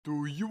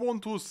Do you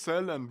want to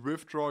sell and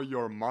withdraw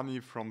your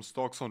money from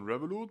stocks on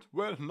Revolut?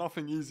 Well,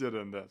 nothing easier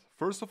than that.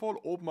 First of all,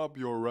 open up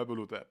your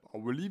Revolut app. I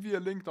will leave you a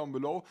link down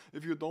below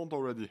if you don't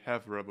already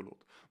have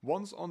Revolut.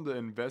 Once on the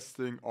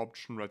investing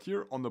option right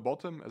here on the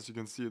bottom, as you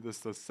can see, it is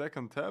the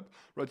second tab.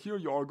 Right here,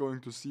 you are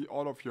going to see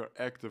all of your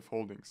active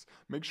holdings.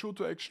 Make sure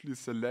to actually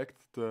select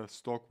the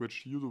stock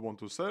which you do want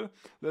to sell.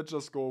 Let's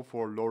just go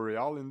for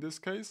L'Oreal in this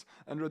case.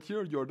 And right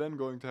here, you're then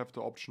going to have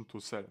the option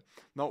to sell.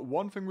 Now,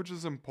 one thing which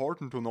is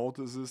important to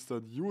notice is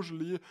that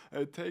usually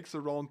it takes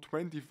around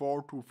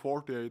 24 to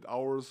 48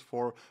 hours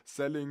for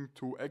selling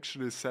to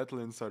actually settle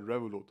inside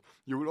Revolut.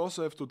 You will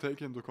also have to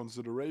take into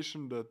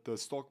consideration that the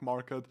stock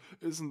market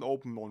isn't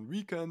open on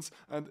weekends,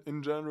 and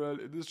in general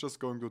it is just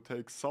going to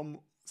take some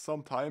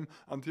time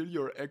until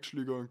you're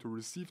actually going to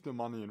receive the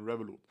money in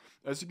Revolut.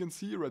 As you can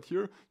see right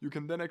here, you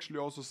can then actually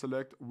also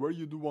select where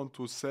you do want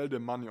to sell the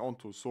money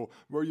onto, so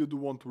where you do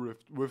want to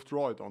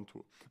withdraw it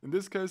onto. In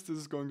this case, this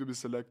is going to be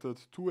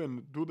selected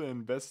to the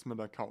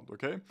investment account,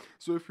 okay?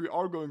 So if we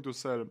are going to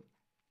sell,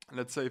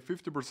 let's say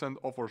 50%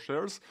 of our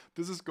shares,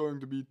 this is going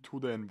to be to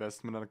the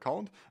investment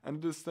account,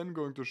 and it is then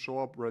going to show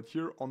up right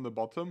here on the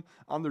bottom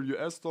under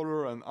US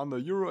dollar and under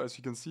euro. As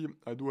you can see,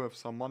 I do have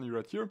some money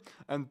right here,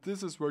 and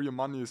this is where your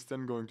money is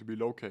then going to be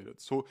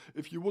located. So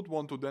if you would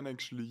want to then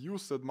actually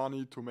use that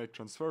money to make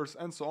transfers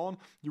and so on,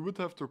 you would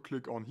have to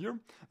click on here,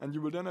 and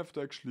you will then have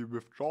to actually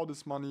withdraw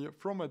this money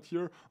from right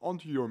here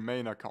onto your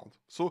main account.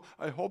 So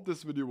I hope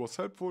this video was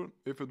helpful.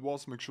 If it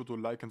was, make sure to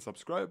like and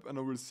subscribe, and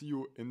I will see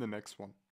you in the next one.